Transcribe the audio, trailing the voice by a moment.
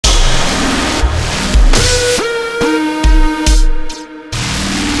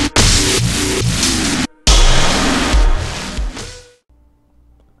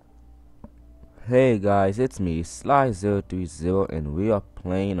Hey guys, it's me, Sly030, and we are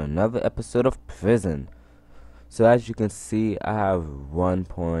playing another episode of Prison. So as you can see, I have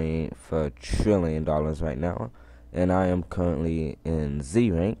 $1.4 trillion right now, and I am currently in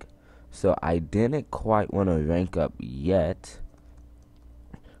Z rank. So I didn't quite want to rank up yet,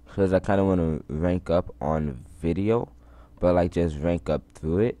 because I kind of want to rank up on video, but like just rank up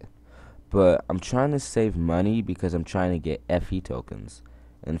through it. But I'm trying to save money because I'm trying to get FE tokens.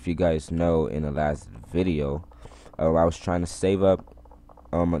 And if you guys know, in the last video, I was trying to save up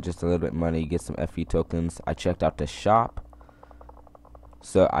just a little bit of money, get some FE tokens. I checked out the shop.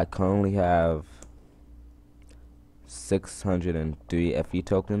 So I currently have 603 FE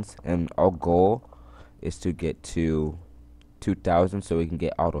tokens, and our goal is to get to 2,000 so we can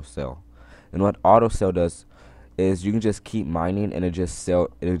get auto sell. And what auto sell does is you can just keep mining and it'll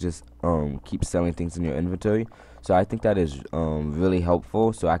just keep selling things in your inventory. So I think that is really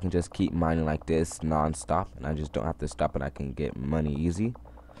helpful, so I can just keep mining like this non-stop and I just don't have to stop and I can get money easy.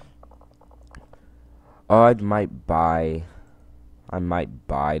 Or I might buy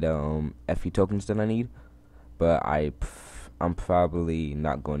the FE tokens that I need, but I'm probably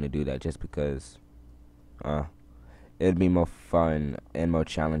not going to do that just because it'd be more fun and more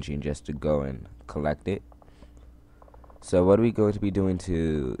challenging just to go and collect it. So what are we going to be doing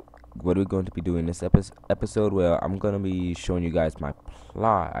this episode? Well, I'm going to be showing you guys my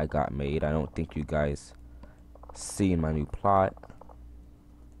plot I got made. I don't think you guys seen my new plot,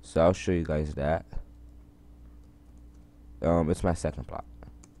 so I'll show you guys that. It's my second plot.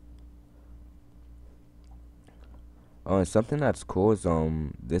 Oh, and something that's cool is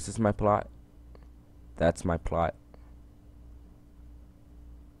this is my plot, that's my plot,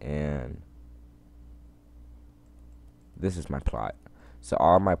 and this is my plot. So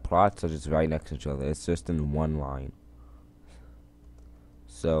all my plots are just right next to each other. It's just in one line.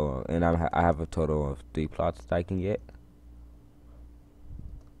 So, and I have a total of 3 plots that I can get.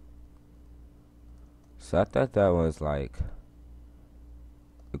 So I thought that was like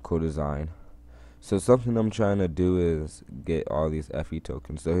a cool design. So something I'm trying to do is get all these FE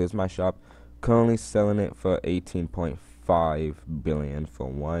tokens. So here's my shop. Currently selling it for 18.5 billion for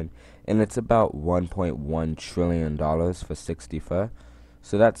one, and it's about 1.1 trillion dollars for 64.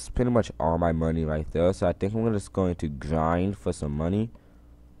 So that's pretty much all my money right there. So I think I'm just going to grind for some money.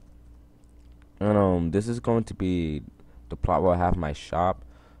 And this is going to be the plot where I have my shop.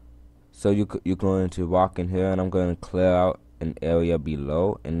 So you're going to walk in here, and I'm going to clear out an area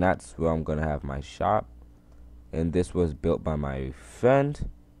below, and that's where I'm going to have my shop. And this was built by my friend.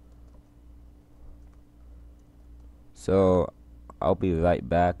 So I'll be right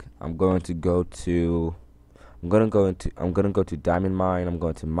back. I'm gonna go to diamond mine. I'm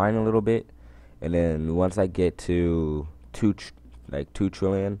going to mine a little bit, and then once I get to 2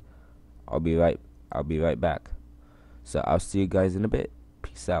 trillion, I'll be right back. So I'll see you guys in a bit.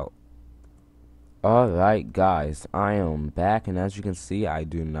 Peace out. Alright guys, I am back, and as you can see, I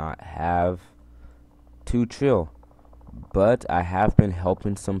do not have 2 trill, but I have been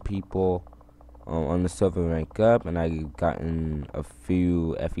helping some people on the server rank up, and I've gotten a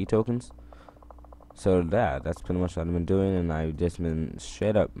few FE tokens. So that's pretty much what I've been doing, and I've just been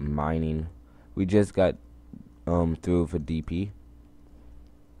straight up mining. We just got through for DP.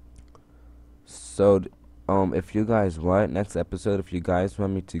 So if you guys want, next episode, if you guys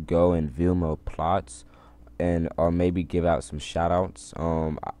want me to go and view more plots and or maybe give out some shout outs,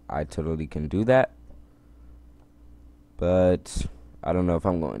 I totally can do that. But I don't know if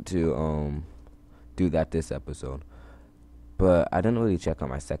I'm going to do that this episode. But I didn't really check on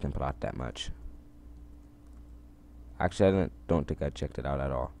my second plot that much. Actually, I don't think I checked it out at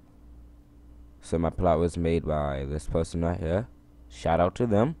all. So my plot was made by this person right here. Shout out to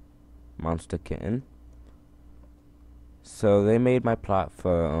them, Monster Kitten. So they made my plot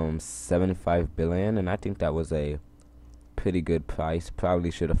for 75 billion, and I think that was a pretty good price.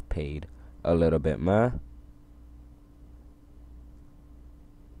 Probably should have paid a little bit more.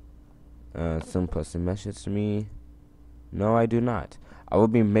 Some person messaged me. No, I do not. I will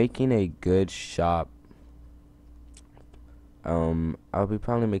be making a good shop. I'll be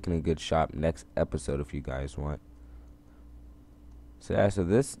probably making a good shop next episode if you guys want. So yeah, so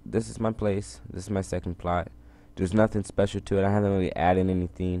this is my place. This is my second plot. There's nothing special to it. I haven't really added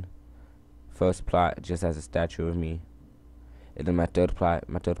anything. First plot just has a statue of me. And then my third plot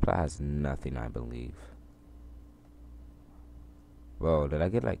has nothing, I believe. Whoa, did I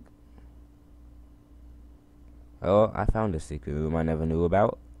get like... Oh, I found a secret room I never knew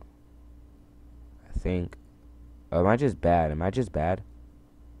about. I think. Or am I just bad? Am I just bad?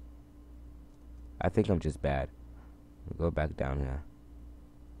 I think I'm just bad. Go back down here.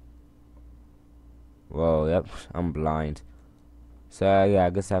 Whoa, yep, I'm blind. So yeah, I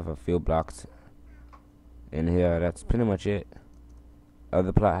guess I have a few blocks in here. That's pretty much it.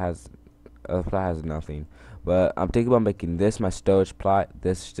 Other plot has nothing. But I'm thinking about making this my storage plot.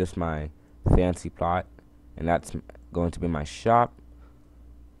 This is just my fancy plot, and that's going to be my shop.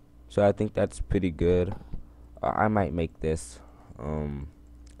 So I think that's pretty good. I might make this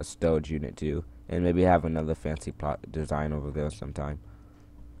a storage unit too, and maybe have another fancy plot design over there sometime.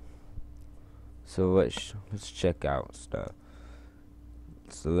 So let's check out stuff.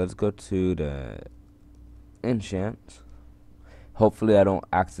 So let's go to the enchant. Hopefully I don't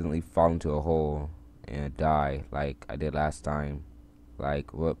accidentally fall into a hole and die like I did last time.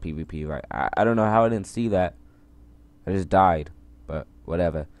 Like what PvP, right? I don't know how I didn't see that. I just died, but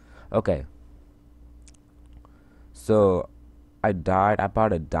whatever. Okay. So I died. I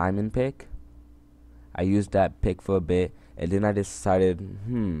bought a diamond pick. I used that pick for a bit, and then I decided,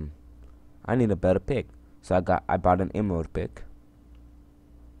 I need a better pick. So I bought an emerald pick.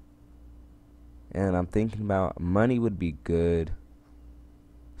 And I'm thinking about money would be good.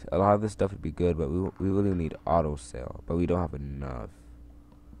 A lot of this stuff would be good, but we really need auto sell, but we don't have enough.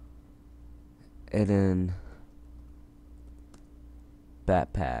 And then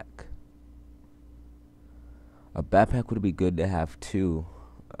backpack. A backpack would be good to have too.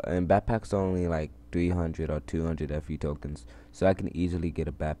 And backpacks are only like 300 or 200 FE tokens, so I can easily get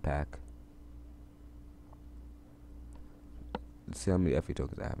a backpack. Let's see how many FE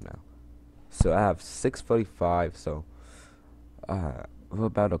tokens I have now. So I have 645, so we're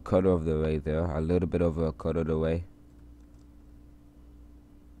about a quarter of the way there, a little bit over a quarter of the way.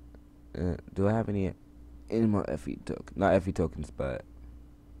 Do I have any more FE tokens? Not FE tokens, but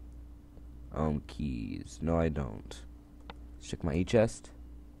keys. No, I don't. Let's check my e-chest.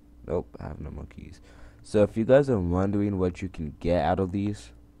 Nope, I have no more keys. So if you guys are wondering what you can get out of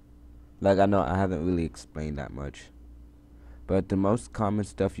these, like I know I haven't really explained that much, but the most common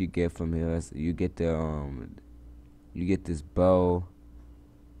stuff you get from here is you get this bow.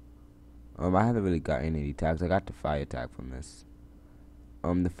 I haven't really gotten any tags. I got the fire tag from this.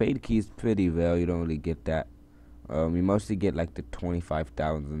 The fade key is pretty rare. You don't really get that. You mostly get like the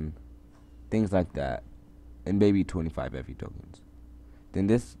 25,000, things like that, and maybe 25 FE tokens. Then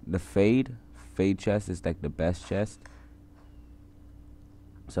the fade chest is like the best chest.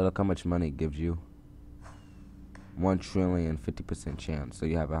 So look how much money it gives you. 1,000,000,000,000 50% chance. So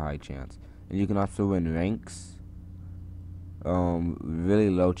you have a high chance, and you can also win ranks. Really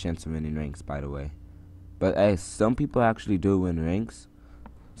low chance of winning ranks, by the way. But some people actually do win ranks.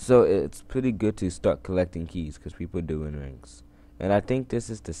 So it's pretty good to start collecting keys because people do win ranks. And I think this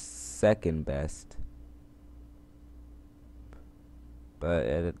is the second best.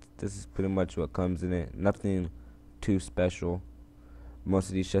 But this is pretty much what comes in it. Nothing too special. Most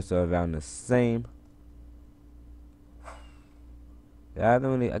of these chests are around the same. Yeah,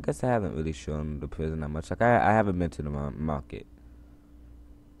 I guess I haven't really shown the prison that much. Like I haven't been to the market.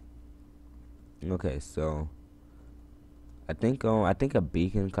 Okay, so I think a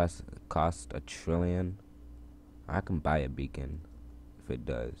beacon cost 1,000,000,000,000. I can buy a beacon if it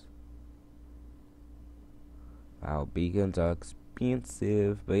does. Wow, beacons are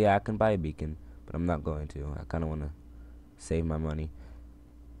expensive, but yeah, I can buy a beacon, but I'm not going to. I kind of want to save my money.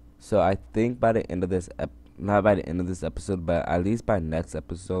 So I think by the end of this not by the end of this episode, but at least by next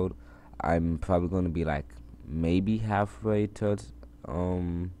episode, I'm probably going to be like maybe halfway to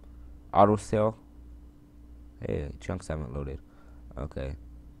auto sale. Hey, chunks haven't loaded. Okay.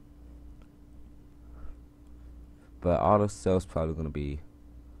 But auto sale is probably going to be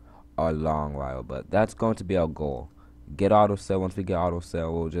a long while, but that's going to be our goal. Get auto sale. Once we get auto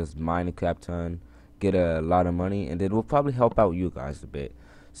sale, we'll just mine a crap ton, get a lot of money, and then we'll probably help out you guys a bit.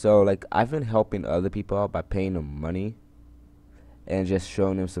 So like I've been helping other people out by paying them money and just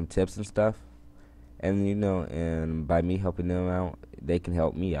showing them some tips and stuff. And and by me helping them out, they can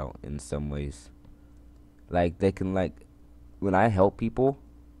help me out in some ways. Like they can when I help people,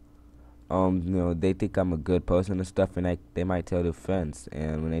 they think I'm a good person and stuff, and they might tell their friends,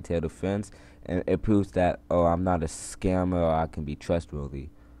 and when they tell their friends, and it proves that I'm not a scammer, or I can be trustworthy.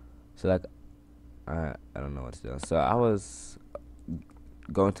 So like I don't know what to do. So I was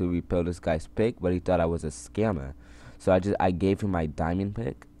going to repeal this guy's pick, but he thought I was a scammer. So I gave him my diamond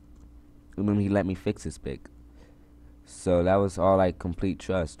pick, and then he let me fix his pick. So that was all like complete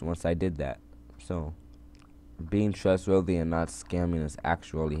trust once I did that. So being trustworthy and not scamming is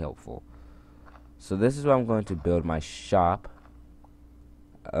actually helpful. So this is where I'm going to build my shop.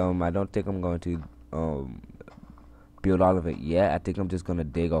 I don't think I'm going to build all of it yet. I think I'm just gonna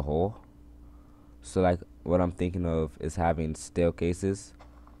dig a hole. So like what I'm thinking of is having staircases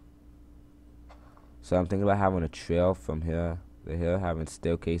So I'm thinking about having a trail from here to here, having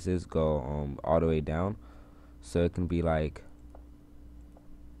staircases go all the way down, so it can be like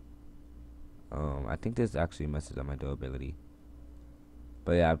I think this actually messes up my durability.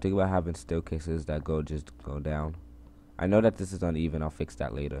 But yeah, I'm thinking about having staircases that just go down. I know that this is uneven. I'll fix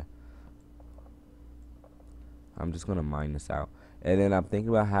that later. I'm just gonna mine this out, and then I'm thinking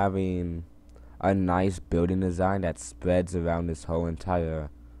about having a nice building design that spreads around this whole entire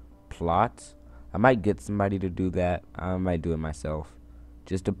plot. I might get somebody to do that. I might do it myself,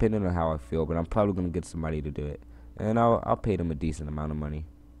 just depending on how I feel. But I'm probably gonna get somebody to do it, and I'll pay them a decent amount of money.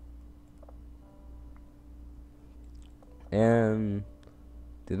 And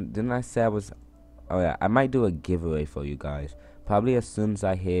didn't I say I was? Oh yeah, I might do a giveaway for you guys. Probably as soon as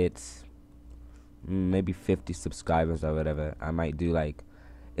I hit maybe 50 subscribers or whatever. I might do like,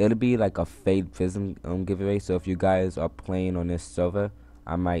 it'll be like a Fade Prism giveaway. So if you guys are playing on this server,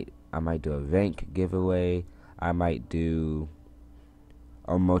 I might do a rank giveaway. I might do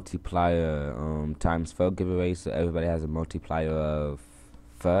a multiplier times 4 giveaway, so everybody has a multiplier of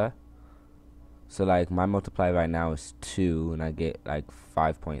 4. So like my multiplier right now is 2, and I get like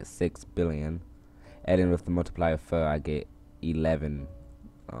 5.6 billion. And then with the multiplier 4, I get 11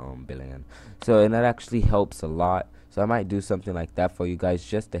 billion. So, and that actually helps a lot. So I might do something like that for you guys,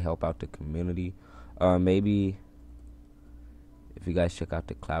 just to help out the community. Maybe if you guys check out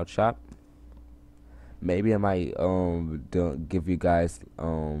the cloud shop, maybe I might give you guys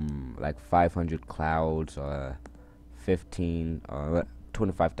like 500 clouds, or 15 or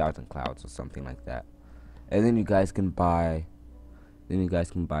 25,000 clouds, or something like that. And then you guys can buy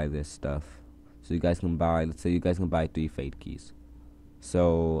this stuff. So you guys can buy, let's say you guys can buy 3 fade keys.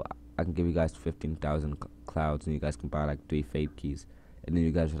 So I can give you guys 15,000 clouds, and you guys can buy like 3 fade keys, and then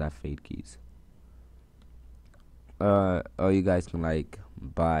you guys will have fade keys. Or you guys can like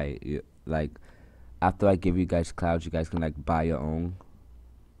buy, like, after I give you guys clouds, you guys can like buy your own,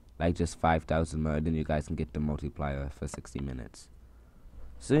 like just 5,000 more. Then you guys can get the multiplier for 60 minutes.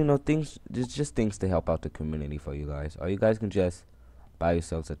 So you know, just things to help out the community for you guys. Or you guys can just buy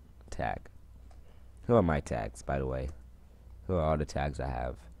yourselves a tag. Here are my tags, by the way. Here are all the tags I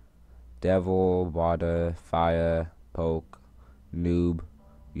have: Devil, Water, Fire, Poke, Noob,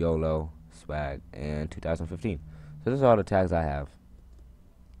 YOLO, Swag, and 2015. So those are all the tags I have.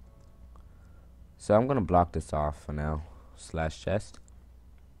 So I'm gonna block this off for now. /chest.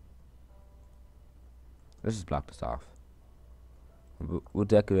 Let's just block this off. We'll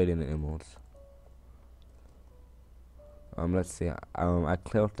decorate in the emeralds. Let's see. I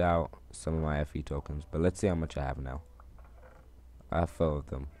cleared out some of my FE tokens, but let's see how much I have now. I have 4 of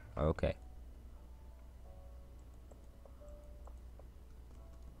them. Okay.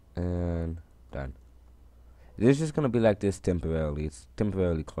 And done. It's just gonna be like this temporarily. It's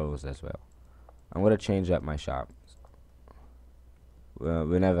temporarily closed as well. I'm gonna change up my shop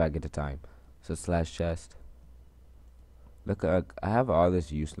whenever I get the time. So /chest. Look, I have all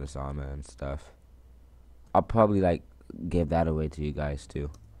this useless armor and stuff. I'll probably like give that away to you guys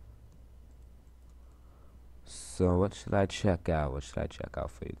too. So what should I check out? What should I check out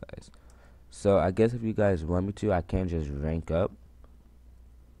for you guys? So I guess if you guys want me to, I can just rank up.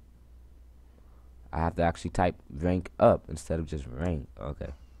 I have to actually type rank up instead of just rank.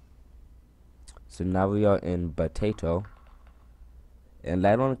 Okay. So now we are in potato, and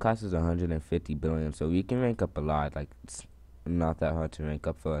that only costs us 150 billion. So we can rank up a lot. Like, it's not that hard to rank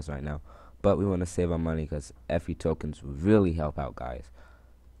up for us right now. But we want to save our money because FE tokens really help out, guys.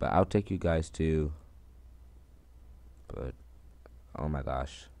 But I'll take you guys to. But oh my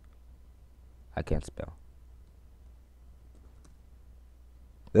gosh, I can't spell.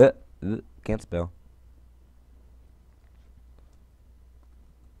 Can't spell.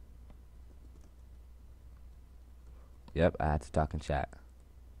 Yep, I had to talk in chat.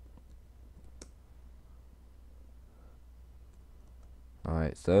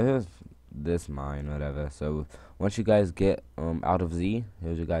 Alright, so here's this mine, whatever. So once you guys get out of Z,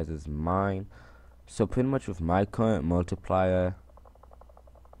 here's you guys' mine. So pretty much with my current multiplier,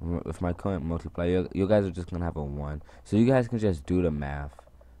 you guys are just gonna have a 1. So you guys can just do the math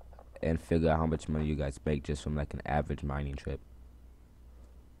and figure out how much money you guys make just from like an average mining trip.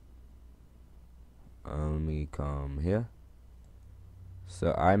 Let me come here.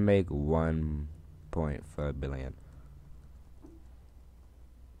 So I make 1.4 billion.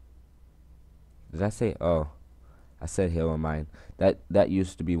 Did I say? Oh, I said hero mine. That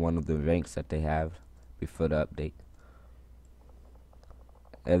used to be one of the ranks that they have before the update.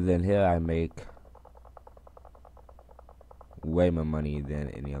 And then here I make way more money than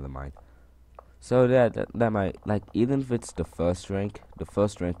any other mine. So that might, like, even if it's the first rank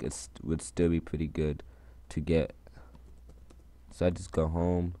would still be pretty good to get. So I just go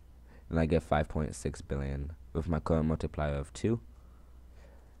home and I get 5.6 billion with my current multiplier of 2.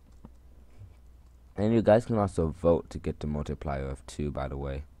 And you guys can also vote to get the multiplier of 2, by the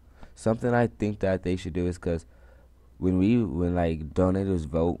way. Something I think that they should do is because when like donators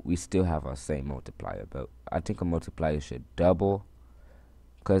vote, we still have our same multiplier, but I think a multiplier should double.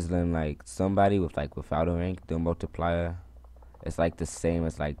 Cause then like somebody with like without a rank, their multiplier, it's like the same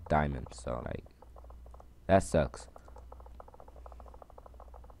as like diamond. So like that sucks.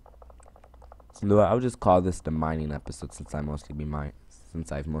 So I'll just call this the mining episode since I've mostly been mining.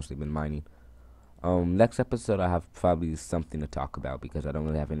 Next episode I have probably something to talk about because I don't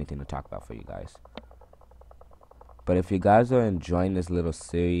really have anything to talk about for you guys. But if you guys are enjoying this little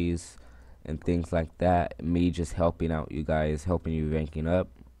series and things like that, me just helping out you guys, helping you ranking up,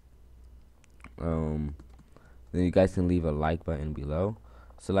 then you guys can leave a like button below.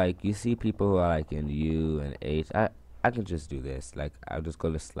 So like you see people who are like in U and H, I can just do this. Like I'll just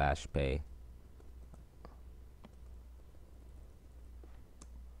go to /pay.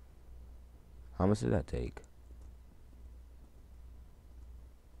 How much did that take?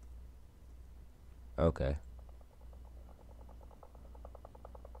 Okay.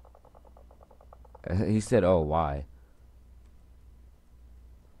 He said, "Oh, why?"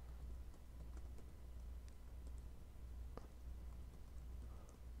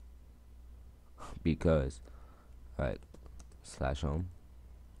 Because, right, /home.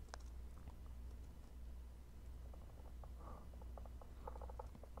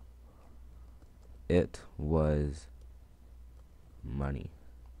 It was money.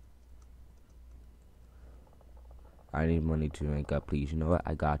 I need money to rank up, please. You know what?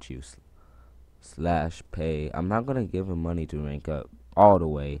 I got you. /pay. I'm not gonna give him money to rank up all the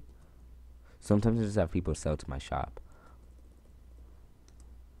way. Sometimes I just have people sell to my shop.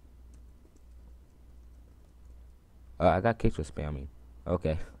 I got kicked for spamming.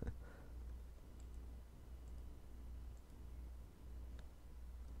 Okay.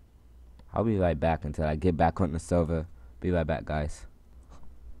 I'll be right back until I get back on the server. Be right back, guys.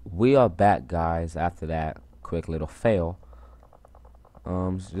 We are back, guys, after that quick little fail.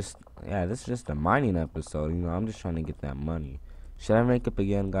 This is just a mining episode. You know, I'm just trying to get that money. Should I rank up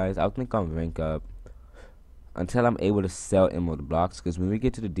again, guys? I think I'll rank up until I'm able to sell emerald blocks. Because when we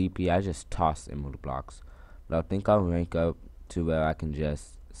get to the DP, I just toss emerald blocks. But I think I'll rank up to where I can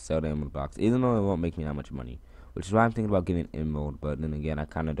just sell the emerald blocks, even though it won't make me that much money. Which is why I'm thinking about getting emerald. But then again, I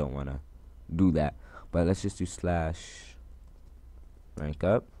kind of don't want to do that. But let's just do /rank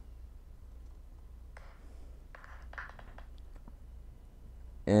up.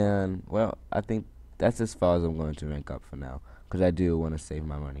 And, well, I think that's as far as I'm going to rank up for now. Because I do want to save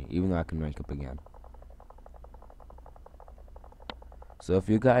my money, even though I can rank up again. So if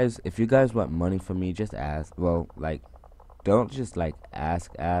you guys want money from me, just ask. Well, like, don't just, like,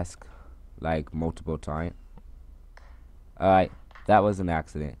 ask, like, multiple times. Alright, that was an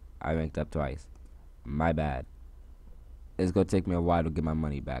accident. I ranked up twice. My bad. It's going to take me a while to get my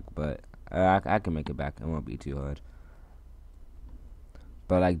money back, but I can make it back. It won't be too hard.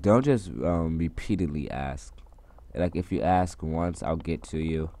 But like, don't just repeatedly ask. Like, if you ask once, I'll get to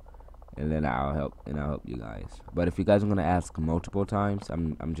you, and then I'll help you guys. But if you guys are gonna ask multiple times,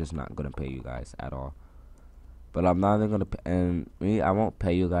 I'm just not gonna pay you guys at all. But I'm not even gonna I won't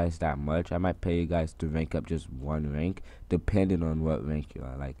pay you guys that much. I might pay you guys to rank up just one rank, depending on what rank you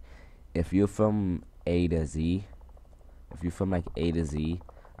are. Like, if you're from A to Z, like A to Z,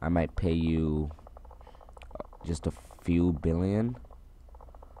 I might pay you just a few billion.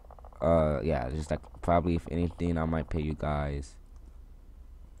 Yeah, just like probably if anything, I might pay you guys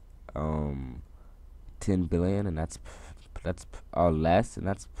 10 billion, and that's or less, and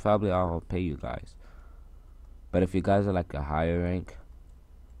that's probably all I'll pay you guys. But if you guys are like a higher rank,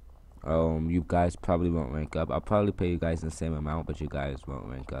 you guys probably won't rank up. I'll probably pay you guys the same amount, but you guys won't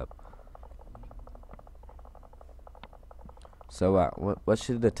rank up. So what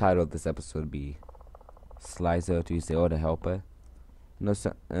should the title of this episode be? SlyTheGamer or the helper? No,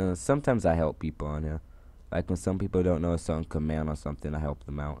 sometimes I help people on here. Like when some people don't know a certain command or something, I help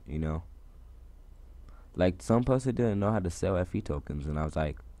them out, you know? Like some person didn't know how to sell FE tokens, and I was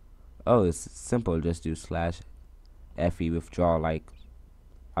like, oh, it's simple, just do /FE withdraw, like,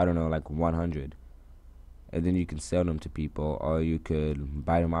 I don't know, like 100. And then you can sell them to people, or you could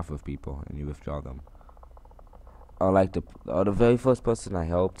buy them off of people, and you withdraw them. Or like the very first person I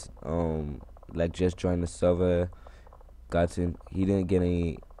helped, like just joined the server, he didn't get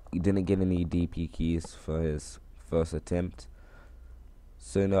any DP keys for his first attempt.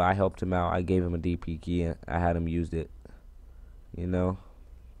 So I helped him out. I gave him a DP key. And I had him use it. You know,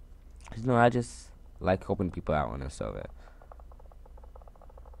 I just like helping people out on a server.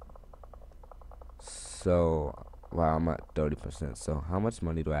 So, wow, I'm at 30%. So, how much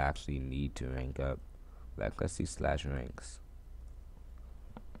money do I actually need to rank up? Like, let's see slash ranks.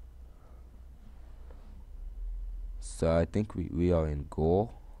 So, I think we are in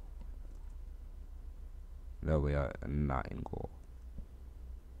goal. No, we are not in goal.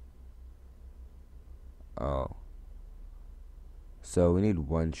 Oh. So, we need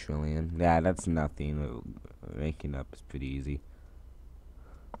 1 trillion. Yeah, that's nothing. Ranking up is pretty easy.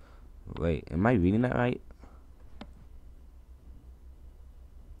 Wait, am I reading that right?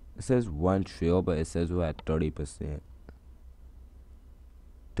 It says 1 trill, but it says we're at 30%.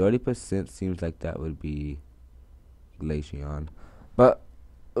 30% seems like that would be Glaceon. But,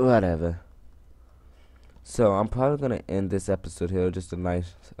 whatever. So, I'm probably going to end this episode here. Just a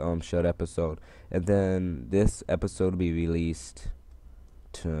nice short episode. And then this episode will be released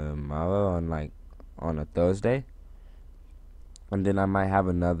tomorrow on a Thursday. And then I might have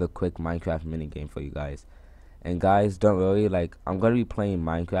another quick Minecraft minigame for you guys. And guys, don't worry, I'm gonna be playing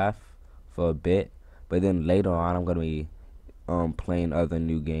Minecraft for a bit, but then later on I'm gonna be playing other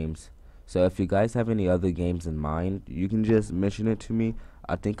new games. So if you guys have any other games in mind, you can just mention it to me.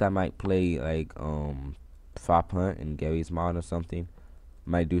 I think I might play Prop Hunt and Gary's Mod or something.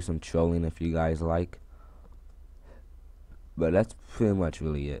 Might do some trolling if you guys like. But that's pretty much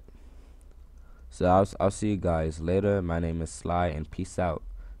really it. So I'll see you guys later. My name is Sly, and peace out.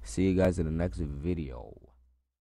 See you guys in the next video.